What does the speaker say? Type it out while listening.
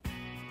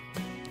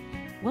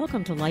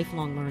Welcome to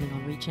Lifelong Learning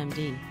on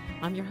ReachMD.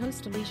 I'm your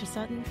host, Alicia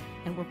Sutton,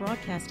 and we're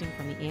broadcasting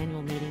from the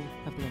annual meeting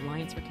of the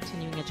Alliance for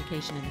Continuing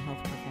Education in the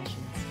Health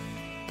Professions.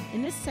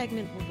 In this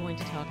segment, we're going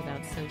to talk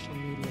about social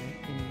media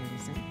in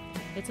medicine.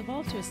 It's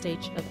evolved to a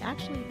stage of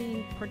actually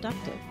being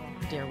productive,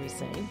 dare we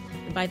say.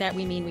 And by that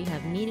we mean we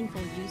have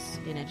meaningful use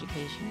in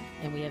education,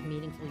 and we have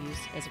meaningful use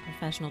as a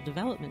professional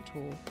development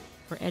tool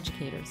for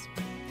educators.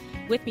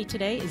 With me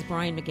today is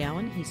Brian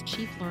McGowan. He's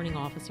Chief Learning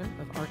Officer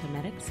of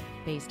Archimedics,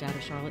 based out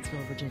of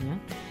Charlottesville, Virginia,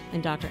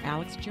 and Dr.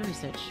 Alex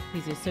Jurisic.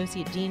 He's the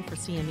Associate Dean for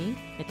CME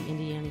at the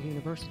Indiana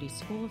University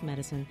School of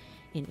Medicine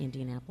in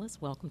Indianapolis.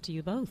 Welcome to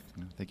you both.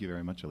 Thank you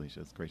very much, Alicia.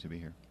 It's great to be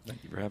here.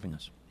 Thank you for having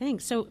us.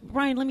 Thanks. So,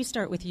 Brian, let me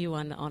start with you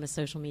on a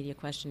social media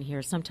question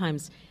here.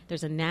 Sometimes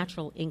there's a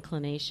natural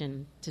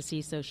inclination to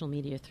see social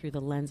media through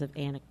the lens of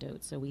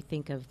anecdotes. So we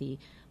think of the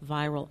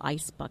viral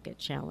ice bucket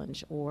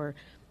challenge, or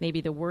maybe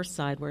the worst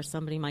side where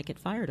somebody might get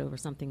fired over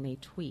something they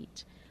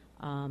tweet.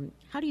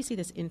 How do you see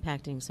this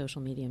impacting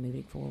social media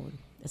moving forward,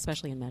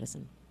 especially in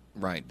medicine?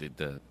 Right.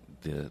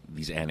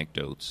 These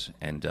anecdotes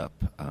end up,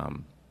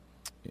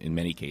 in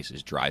many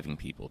cases, driving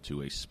people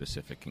to a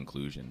specific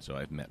conclusion. So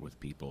I've met with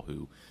people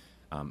who,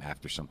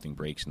 after something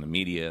breaks in the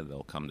media,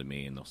 they'll come to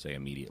me and they'll say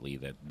immediately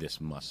that this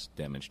must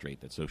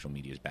demonstrate that social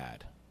media is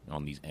bad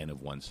on these N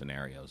of 1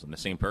 scenarios. And the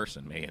same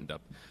person may end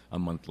up a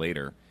month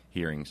later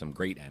hearing some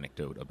great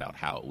anecdote about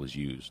how it was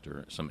used,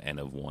 or some N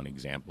of 1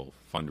 example,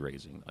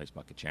 fundraising, Ice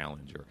Bucket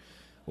Challenge,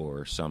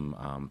 or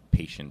some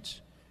patient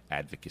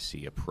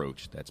advocacy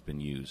approach that's been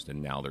used,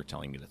 and now they're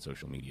telling me that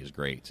social media is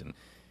great. And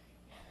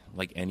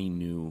like any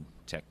new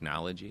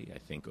technology, I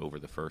think over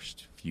the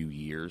first few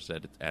years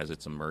as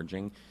it's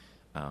emerging,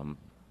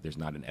 there's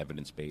not an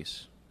evidence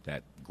base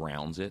that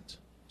grounds it,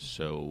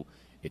 so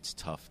it's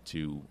tough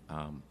to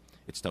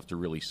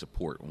really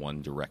support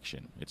one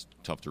direction. It's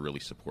tough to really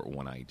support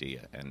one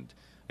idea. And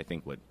I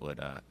think what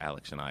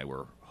Alex and I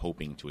were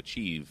hoping to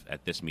achieve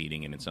at this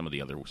meeting and in some of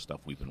the other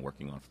stuff we've been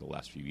working on for the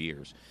last few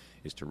years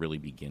is to really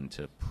begin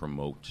to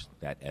promote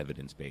that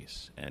evidence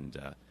base. And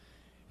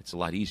it's a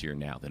lot easier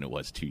now than it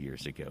was 2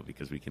 years ago,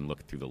 because we can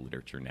look through the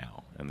literature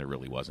now, and there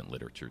really wasn't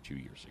literature 2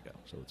 years ago.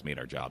 So it's made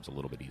our jobs a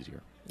little bit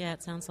easier. Yeah,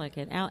 it sounds like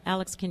it.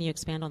 Alex, can you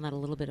expand on that a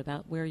little bit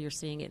about where you're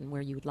seeing it and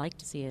where you would like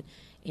to see it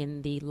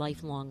in the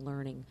lifelong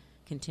learning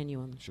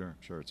continuum? Sure.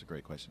 It's a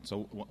great question.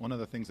 So one of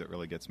the things that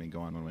really gets me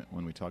going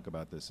when we talk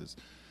about this is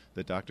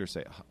the doctors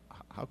say,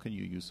 how can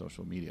you use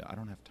social media? I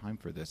don't have time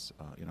for this.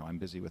 I'm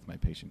busy with my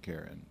patient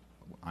care, and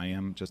I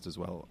am just as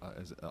well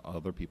as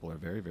other people are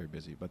very, very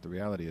busy. But the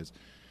reality is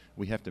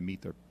we have to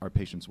meet our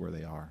patients where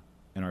they are,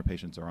 and our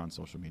patients are on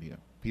social media.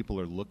 People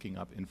are looking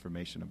up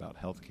information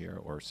about healthcare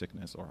or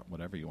sickness or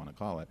whatever you want to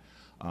call it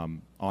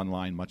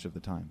online much of the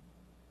time.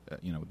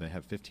 They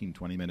have 15,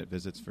 20-minute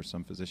visits for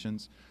some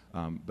physicians,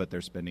 but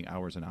they're spending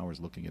hours and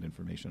hours looking at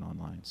information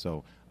online.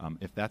 So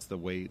if that's the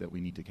way that we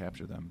need to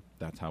capture them,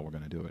 that's how we're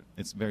going to do it.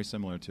 It's very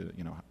similar to,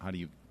 how do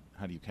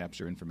you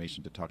capture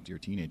information to talk to your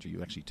teenager?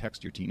 You actually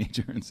text your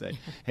teenager and say,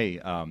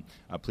 hey,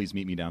 please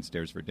meet me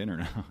downstairs for dinner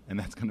now. And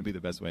that's going to be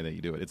the best way that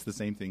you do it. It's the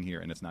same thing here,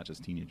 and it's not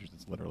just teenagers.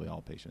 It's literally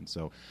all patients.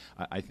 So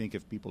I think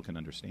if people can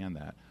understand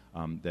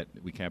that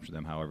we capture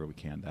them however we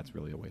can, that's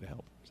really a way to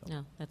help. So.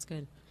 No, that's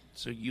good.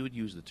 So you would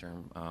use the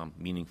term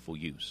meaningful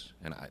use,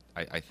 and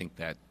I think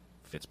that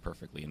fits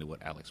perfectly into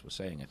what Alex was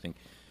saying. I think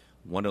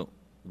one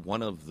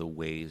of the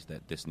ways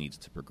that this needs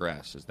to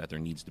progress is that there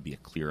needs to be a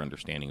clear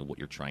understanding of what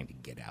you're trying to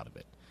get out of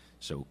it.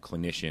 So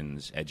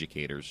clinicians,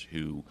 educators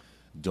who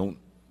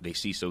they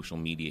see social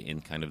media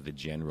in kind of the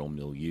general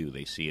milieu.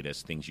 They see it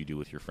as things you do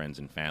with your friends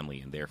and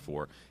family, and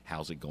therefore,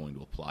 how's it going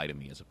to apply to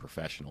me as a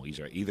professional,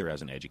 either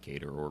as an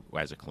educator or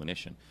as a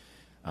clinician?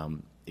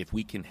 If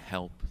we can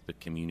help the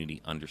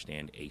community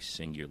understand a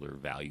singular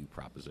value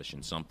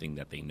proposition, something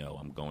that they know,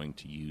 I'm going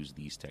to use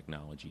these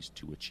technologies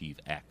to achieve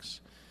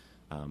X.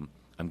 I'm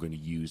going to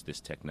use this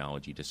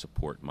technology to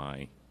support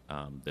my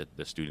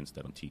the students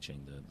that I'm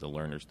teaching, the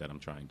learners that I'm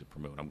trying to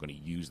promote. I'm going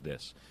to use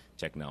this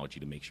technology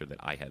to make sure that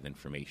I have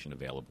information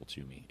available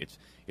to me.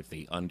 If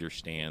they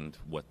understand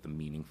what the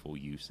meaningful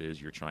use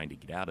is you're trying to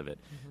get out of it,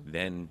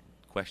 then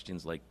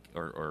questions like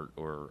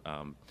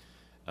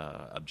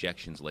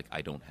objections like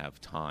I don't have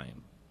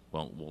time.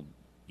 Well,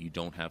 you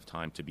don't have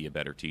time to be a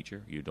better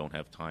teacher. You don't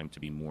have time to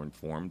be more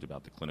informed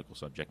about the clinical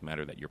subject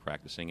matter that you're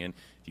practicing in.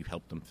 If you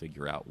help them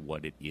figure out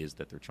what it is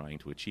that they're trying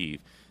to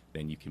achieve,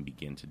 then you can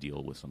begin to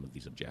deal with some of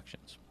these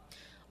objections.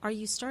 Are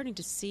you starting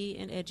to see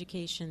in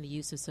education the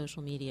use of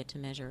social media to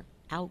measure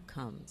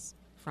outcomes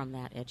from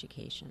that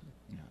education?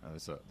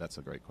 Yeah, that's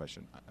a great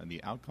question. And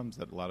the outcomes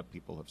that a lot of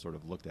people have sort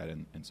of looked at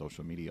in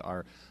social media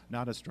are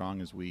not as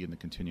strong as we in the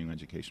continuing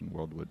education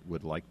world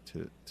would like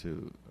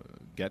to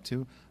get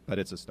to, but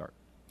it's a start.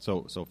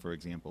 So for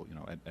example,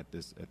 at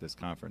this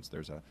conference,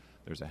 there's a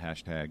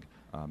hashtag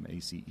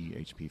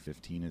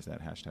ACEHP15 is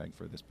that hashtag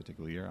for this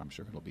particular year. I'm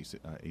sure it'll be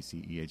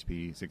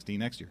ACEHP16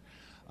 next year,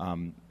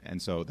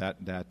 and so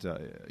that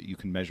you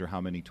can measure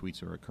how many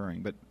tweets are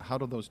occurring. But how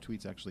do those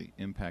tweets actually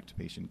impact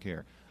patient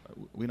care?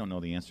 We don't know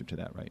the answer to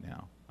that right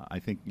now. I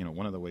think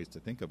one of the ways to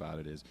think about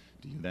it is,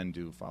 do you then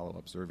do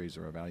follow-up surveys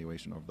or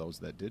evaluation of those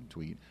that did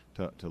tweet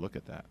to look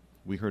at that?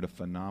 We heard a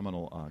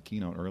phenomenal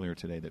keynote earlier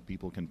today that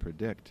people can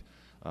predict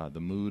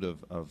the mood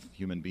of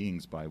human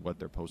beings by what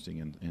they're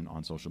posting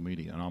on social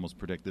media, and almost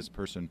predict this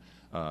person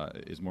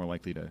is more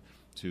likely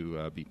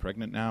to be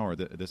pregnant now, or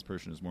this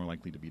person is more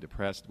likely to be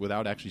depressed,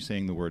 without actually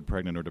saying the word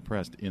pregnant or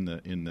depressed in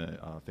the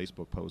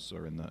Facebook posts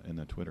or in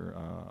the Twitter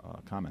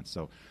comments.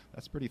 So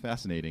that's pretty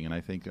fascinating, and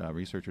I think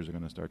researchers are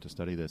going to start to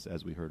study this,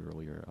 as we heard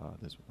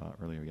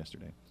earlier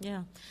yesterday.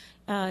 Yeah,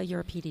 you're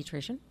a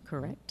pediatrician,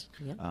 correct?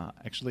 Yeah.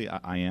 Actually,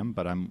 I am,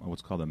 but I'm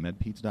what's called a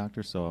med-peds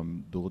doctor, so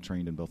I'm dual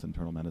trained in both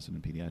internal medicine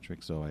and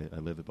pediatrics. So I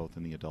live both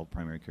in the adult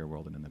primary care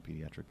world and in the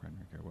pediatric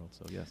primary care world.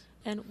 So yes.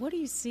 And what do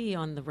you see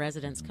on the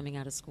residents coming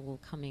out of school,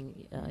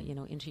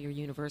 into your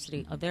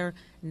university, of their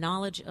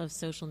knowledge of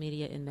social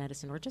media in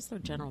medicine, or just their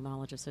general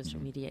knowledge of social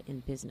media in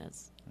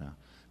business? Yeah,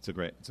 it's a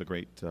great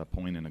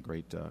point and a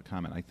great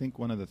comment. I think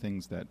one of the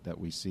things that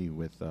we see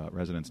with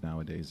residents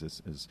nowadays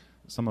is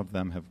some of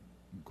them have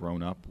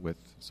grown up with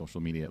social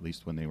media, at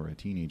least when they were a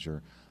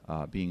teenager,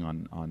 being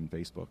on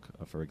Facebook,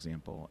 for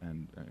example,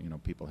 and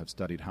people have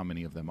studied how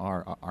many of them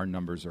are. Our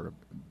numbers are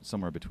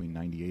somewhere between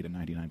 98 and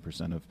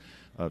 99%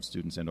 of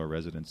students and or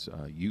residents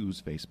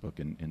use Facebook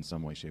in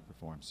some way, shape, or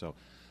form. So,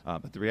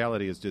 but the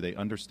reality is, do they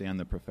understand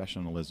the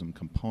professionalism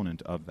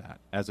component of that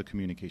as a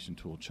communication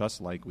tool, just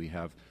like we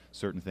have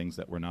certain things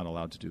that we're not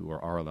allowed to do or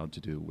are allowed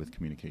to do with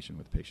communication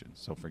with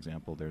patients? So, for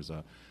example, there's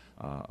a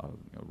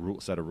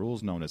set of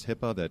rules known as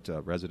HIPAA that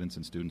residents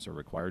and students are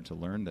required to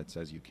learn that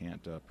says you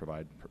can't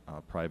provide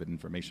private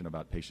information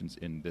about patients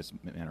in this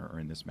manner or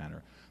in this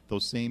manner.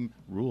 Those same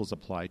rules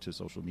apply to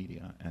social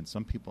media, and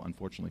some people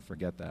unfortunately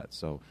forget that.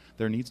 So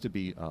there needs to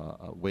be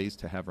ways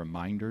to have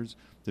reminders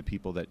to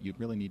people that you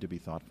really need to be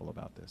thoughtful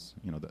about this.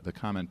 The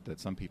comment that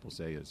some people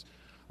say is,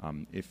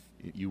 if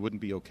you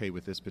wouldn't be okay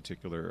with this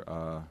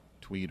particular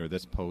tweet or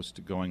this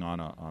post going on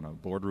a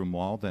boardroom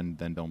wall, then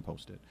don't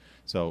post it.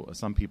 So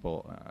some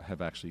people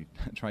have actually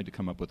tried to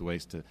come up with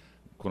ways to,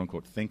 quote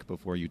unquote, think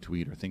before you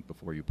tweet or think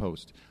before you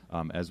post,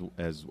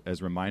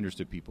 as reminders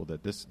to people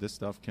that this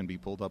stuff can be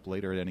pulled up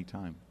later at any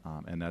time,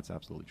 and that's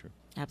absolutely true.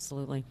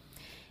 Absolutely.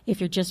 If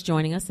you're just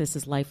joining us, this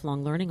is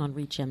Lifelong Learning on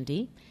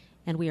ReachMD,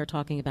 and we are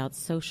talking about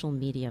social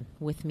media.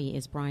 With me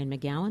is Brian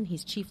McGowan.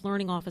 He's Chief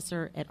Learning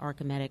Officer at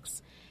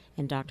Archimedix,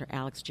 and Dr.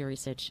 Alex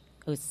Jurisic,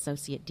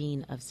 Associate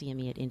Dean of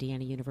CME at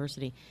Indiana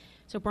University.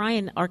 So,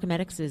 Brian,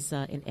 Archimedix is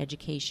an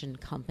education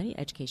company,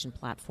 education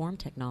platform,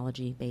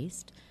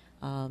 technology-based.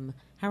 How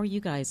are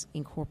you guys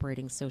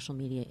incorporating social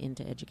media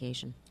into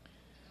education?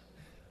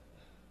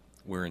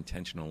 We're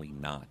intentionally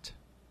not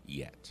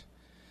yet.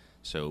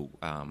 So,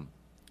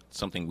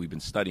 something we've been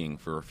studying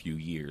for a few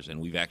years, and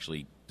we've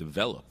actually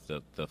developed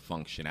the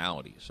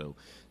functionality.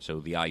 So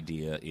the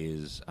idea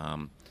is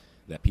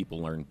that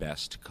people learn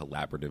best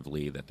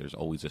collaboratively, that there's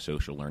always a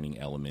social learning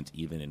element,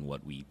 even in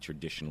what we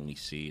traditionally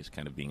see as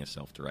kind of being a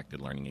self-directed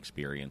learning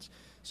experience.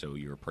 So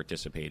you're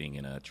participating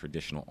in a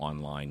traditional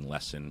online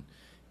lesson,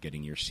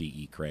 getting your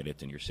CE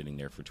credit, and you're sitting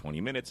there for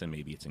 20 minutes, and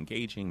maybe it's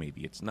engaging,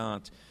 maybe it's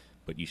not,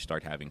 but you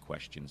start having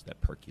questions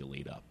that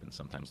percolate up, and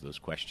sometimes those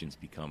questions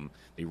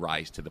they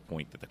rise to the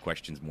point that the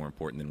question's more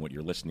important than what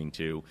you're listening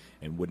to,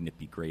 and wouldn't it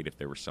be great if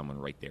there was someone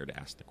right there to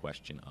ask the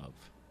question of?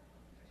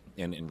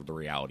 And the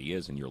reality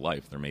is, in your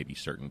life, there may be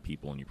certain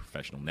people in your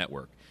professional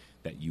network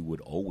that you would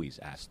always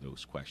ask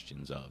those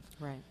questions of.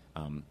 Right.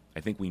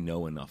 I think we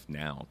know enough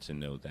now to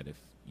know that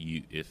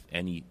if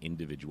any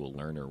individual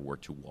learner were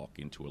to walk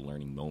into a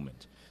learning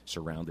moment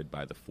surrounded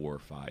by the 4 or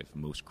 5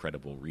 most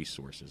credible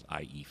resources,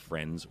 i.e.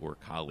 friends or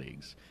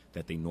colleagues,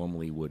 that they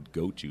normally would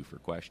go to for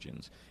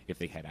questions, if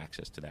they had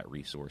access to that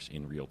resource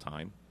in real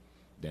time,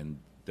 then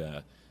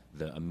the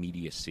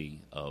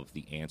immediacy of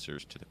the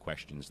answers to the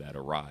questions that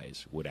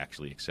arise would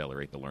actually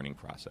accelerate the learning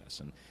process.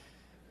 And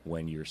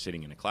when you're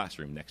sitting in a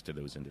classroom next to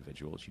those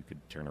individuals, you could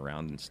turn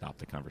around and stop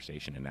the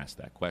conversation and ask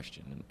that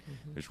question. And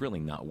there's really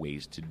not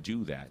ways to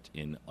do that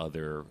in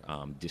other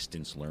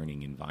distance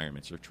learning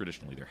environments, or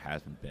traditionally there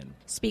hasn't been.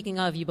 Speaking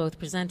of, you both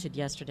presented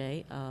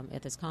yesterday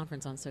at this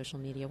conference on social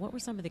media. What were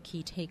some of the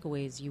key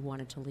takeaways you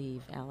wanted to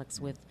leave, Alex,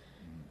 with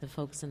the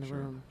folks in the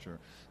room? Sure.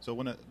 So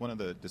one of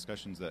the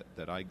discussions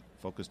that I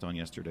focused on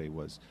yesterday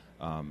was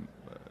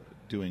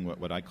doing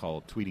what I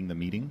call tweeting the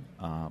meeting,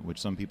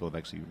 which some people have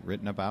actually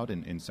written about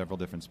in several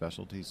different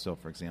specialties. So,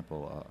 for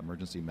example,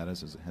 emergency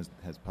medicine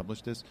has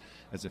published this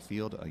as a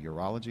field.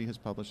 Urology has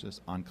published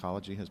this.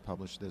 Oncology has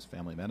published this.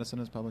 Family medicine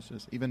has published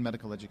this. Even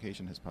medical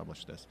education has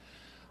published this.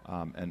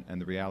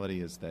 And the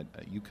reality is that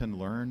you can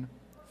learn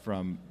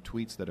from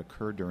tweets that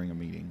occur during a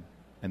meeting,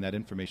 and that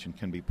information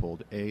can be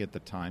pulled, A, at the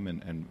time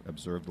and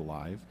observed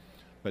live,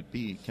 but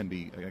B, can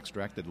be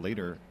extracted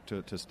later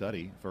to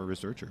study for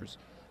researchers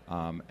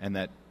And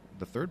that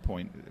the third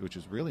point, which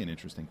is really an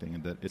interesting thing,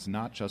 is that it's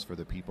not just for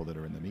the people that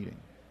are in the meeting.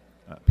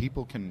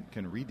 People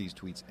can read these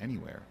tweets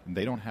anywhere. And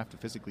they don't have to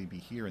physically be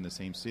here in the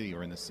same city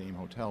or in the same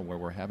hotel where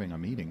we're having a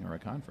meeting or a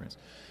conference.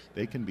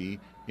 They can be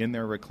in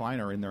their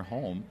recliner in their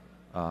home,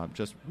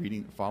 just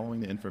reading, following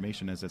the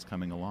information as it's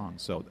coming along.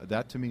 So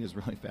that to me is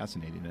really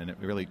fascinating, and it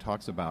really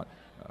talks about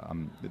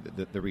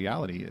the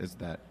reality is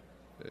that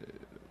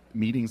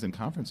meetings and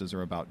conferences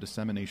are about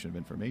dissemination of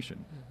information.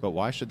 Mm-hmm. But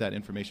why should that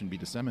information be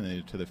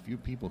disseminated to the few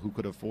people who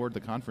could afford the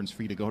conference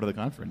fee to go to the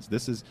conference?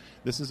 This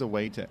is a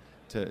way to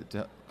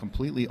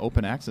completely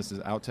open access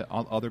out to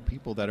other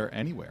people that are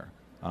anywhere.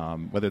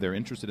 Whether they're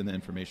interested in the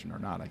information or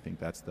not. I think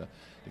that's the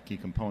key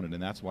component,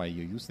 and that's why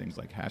you use things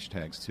like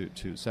hashtags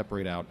to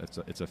separate out.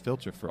 It's a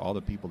filter for all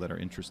the people that are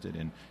interested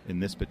in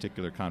this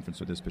particular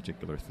conference or this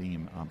particular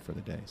theme for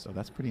the day. So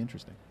that's pretty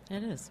interesting.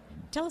 It is.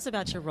 Tell us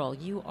about your role.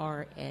 You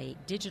are a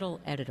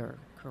digital editor,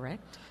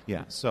 correct?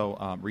 Yeah.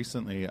 So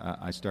recently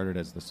I started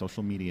as the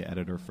social media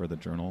editor for the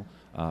journal,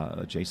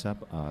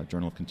 JSEP,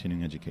 Journal of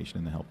Continuing Education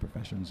in the Health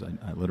Professions.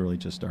 I literally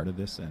just started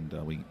this, and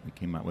we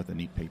came out with a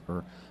neat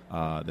paper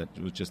that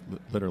was just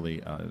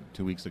literally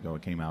 2 weeks ago.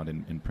 It came out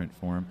in print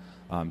form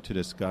to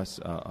discuss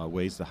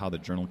ways to how the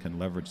journal can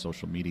leverage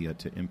social media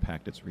to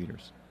impact its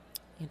readers.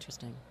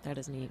 Interesting. That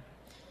is neat.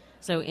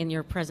 So in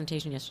your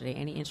presentation yesterday,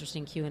 any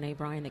interesting Q&A,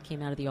 Brian, that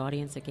came out of the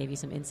audience that gave you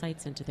some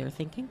insights into their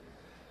thinking?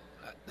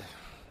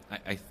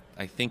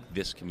 I think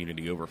this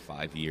community over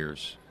 5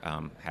 years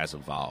has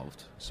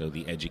evolved. So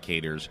the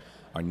educators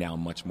are now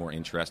much more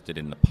interested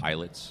in the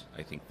pilots.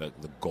 I think the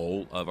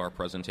goal of our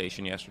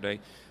presentation yesterday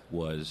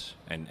was,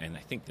 and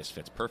I think this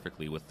fits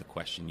perfectly with the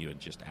question you had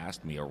just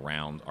asked me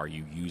around, are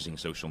you using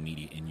social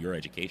media in your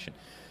education?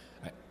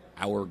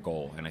 Our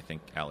goal, and I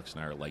think Alex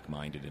and I are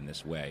like-minded in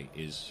this way,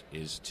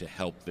 is to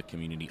help the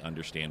community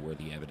understand where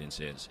the evidence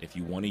is. If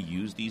you want to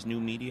use these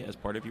new media as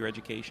part of your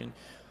education,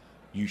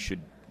 you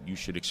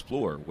should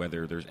explore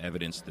whether there's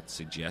evidence that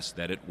suggests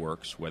that it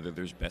works, whether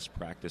there's best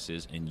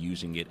practices in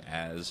using it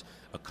as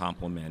a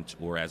complement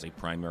or as a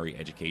primary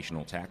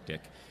educational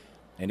tactic.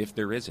 And if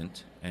there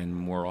isn't, and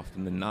more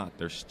often than not,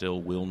 there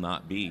still will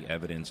not be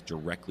evidence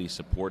directly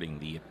supporting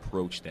the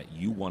approach that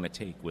you want to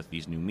take with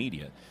these new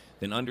media,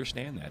 then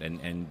understand that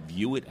and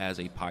view it as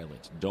a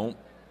pilot. Don't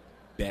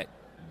bet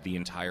the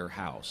entire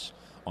house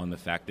on the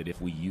fact that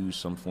if we use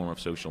some form of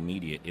social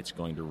media, it's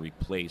going to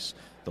replace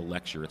the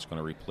lecture, it's going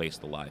to replace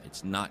the live.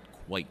 It's not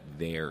quite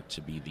there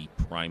to be the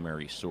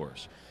primary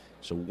source.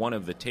 So one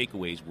of the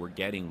takeaways we're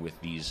getting with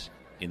these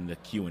in the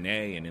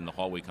Q&A and in the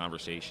hallway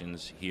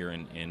conversations here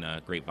in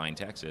Grapevine,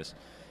 Texas,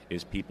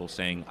 is people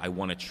saying, I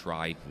want to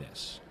try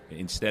this.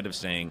 Instead of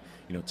saying,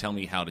 tell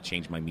me how to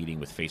change my meeting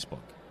with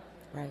Facebook.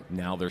 Right.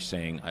 Now they're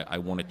saying, I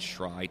want to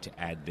try to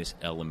add this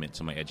element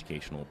to my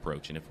educational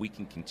approach. And if we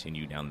can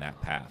continue down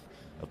that path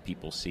of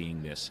people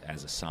seeing this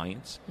as a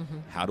science,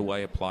 how do I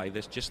apply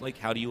this? Just like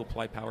how do you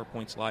apply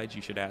PowerPoint slides,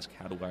 you should ask,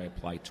 how do I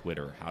apply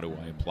Twitter? How do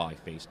I apply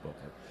Facebook?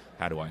 Or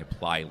how do I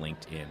apply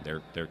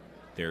LinkedIn?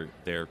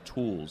 They're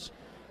tools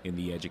in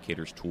the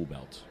educator's tool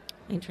belt.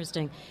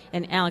 Interesting.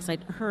 And Alex, I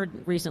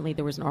heard recently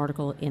there was an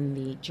article in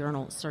the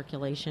journal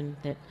Circulation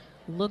that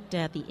looked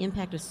at the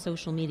impact of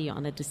social media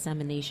on the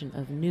dissemination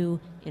of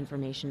new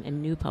information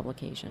and new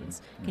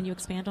publications. Can you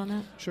expand on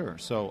that? Sure.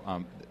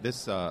 So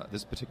this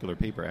particular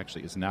paper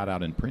actually is not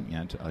out in print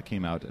yet.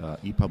 Came out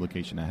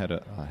e-publication ahead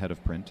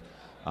of print.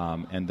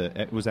 And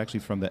it was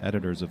actually from the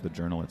editors of the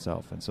journal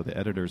itself. And so the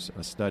editors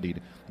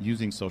studied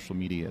using social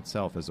media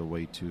itself as a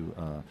way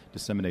to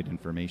disseminate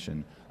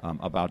information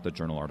about the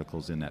journal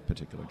articles in that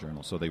particular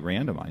journal. So they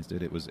randomized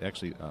it. It was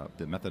actually,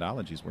 the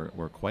methodologies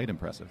were quite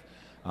impressive.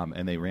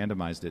 And they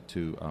randomized it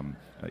to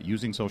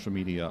using social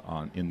media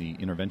in the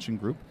intervention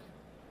group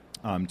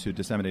to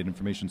disseminate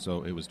information.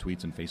 So it was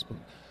tweets and Facebook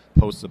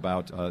posts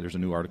about there's a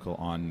new article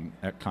on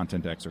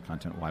content X or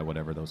content Y,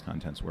 whatever those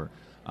contents were.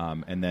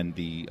 And then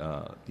the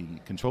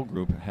control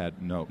group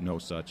had no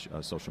such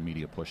social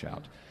media push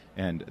out.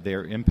 And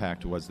their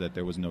impact was that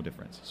there was no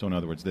difference. So in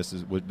other words,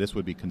 this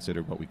would be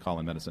considered what we call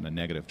in medicine a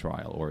negative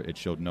trial, or it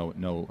showed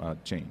no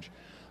change.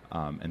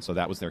 And so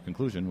that was their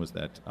conclusion, was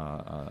that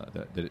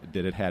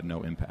it had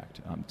no impact.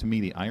 To me,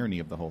 the irony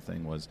of the whole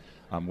thing was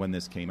when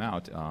this came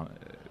out,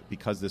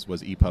 because this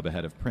was EPUB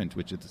ahead of print,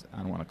 which is, I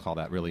don't want to call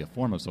that really a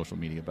form of social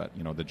media, but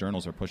the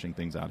journals are pushing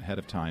things out ahead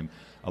of time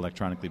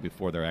electronically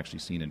before they're actually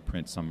seen in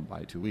print, some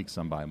by 2 weeks,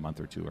 some by a month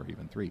or two, or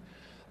even 3.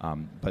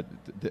 But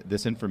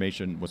this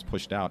information was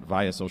pushed out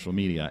via social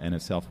media and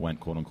itself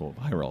went, quote-unquote,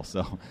 viral.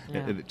 So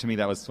to me,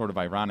 that was sort of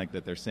ironic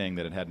that they're saying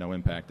that it had no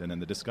impact, and then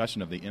the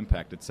discussion of the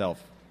impact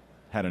itself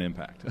had an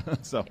impact.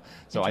 so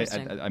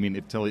I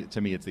mean,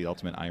 to me, it's the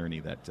ultimate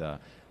irony that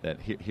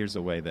here's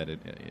a way that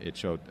it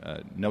showed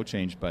no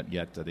change, but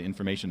yet the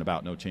information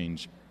about no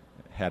change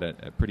had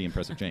a pretty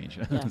impressive change.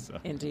 Yeah,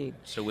 indeed.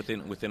 So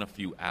within a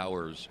few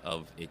hours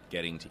of it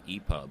getting to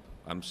EPUB,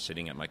 I'm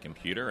sitting at my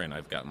computer and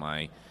I've got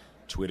my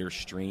Twitter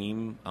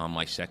stream on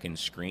my second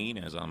screen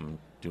as I'm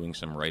doing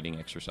some writing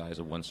exercise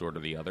of one sort or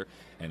the other,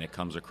 and it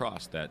comes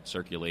across that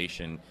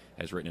Circulation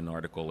has written an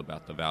article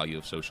about the value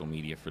of social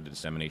media for the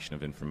dissemination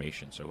of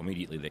information. So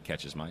immediately that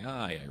catches my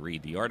eye. I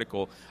read the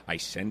article. I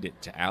send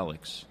it to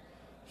Alex.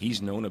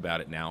 He's known about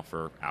it now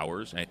for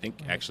hours. And I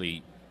think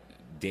actually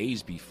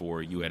days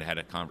before you had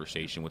a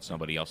conversation with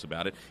somebody else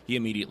about it, he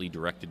immediately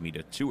directed me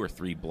to 2 or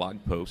 3 blog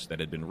posts that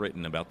had been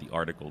written about the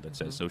article that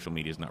says social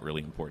media is not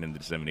really important in the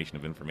dissemination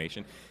of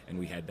information, and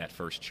we had that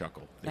first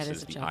chuckle. This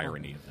is the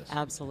irony of this.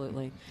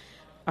 Absolutely.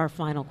 Our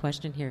final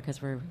question here, because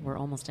we're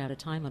almost out of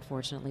time,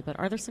 unfortunately, but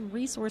are there some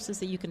resources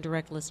that you can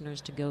direct listeners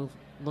to go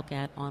look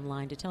at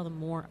online to tell them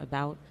more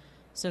about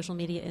social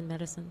media in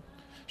medicine?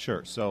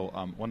 Sure. So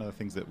one of the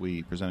things that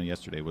we presented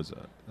yesterday was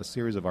a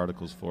series of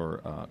articles for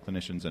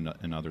clinicians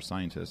and other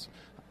scientists,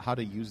 how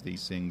to use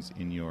these things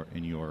in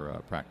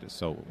your practice.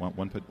 So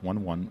one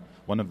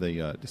of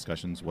the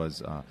discussions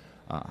was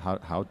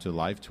how to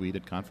live tweet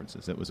at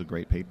conferences. It was a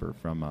great paper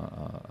from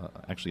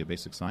actually a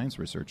basic science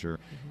researcher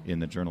in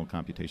the journal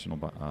Computational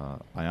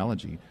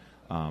Biology.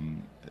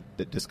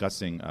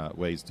 Discussing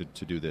ways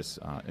to do this,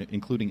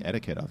 including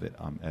etiquette of it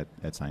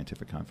at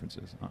scientific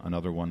conferences.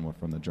 Another one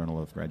from the Journal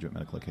of Graduate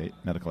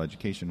Medical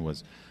Education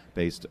was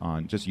based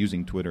on just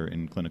using Twitter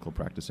in clinical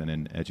practice and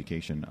in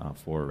education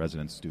for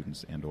residents,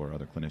 students, and or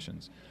other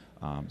clinicians.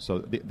 So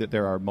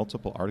there are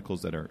multiple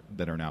articles that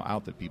are now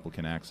out that people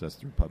can access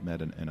through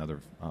PubMed and other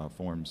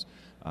forms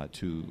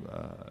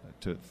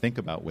to think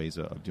about ways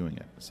of doing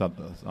it.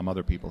 Some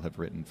other people have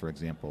written, for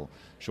example,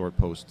 short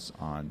posts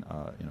on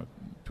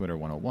Twitter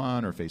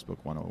 101 or Facebook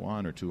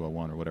 101 or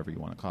 201 or whatever you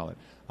want to call it,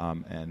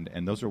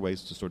 and those are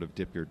ways to sort of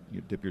dip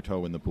your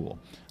toe in the pool.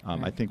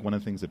 Right. I think one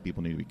of the things that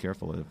people need to be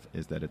careful of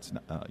is that it's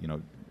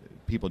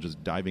people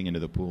just diving into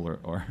the pool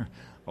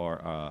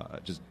or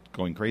just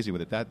going crazy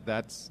with it.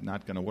 That's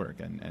not going to work,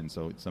 and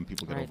so some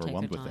people get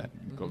overwhelmed with that.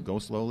 Go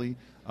slowly,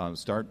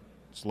 start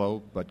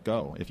slow, but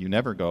go. If you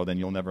never go, then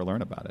you'll never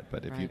learn about it.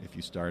 But if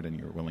you start and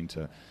you're willing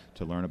to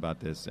learn about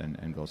this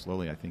and go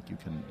slowly, I think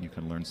you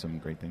can learn some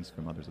great things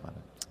from others about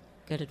it.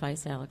 Good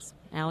advice, Alex.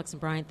 Alex and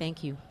Brian,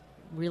 thank you.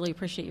 Really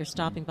appreciate your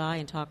stopping by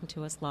and talking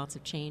to us. Lots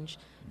of change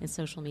in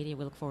social media.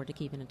 We look forward to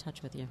keeping in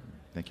touch with you.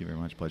 Thank you very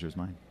much. Pleasure is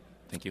mine.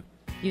 Thank you.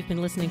 You've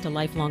been listening to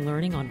Lifelong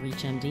Learning on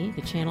ReachMD,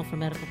 the channel for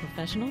medical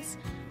professionals.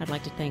 I'd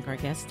like to thank our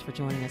guests for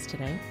joining us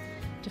today.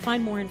 To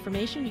find more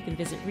information, you can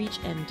visit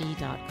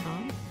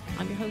reachmd.com.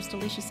 I'm your host,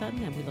 Alicia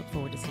Sutton, and we look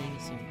forward to seeing you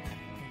soon.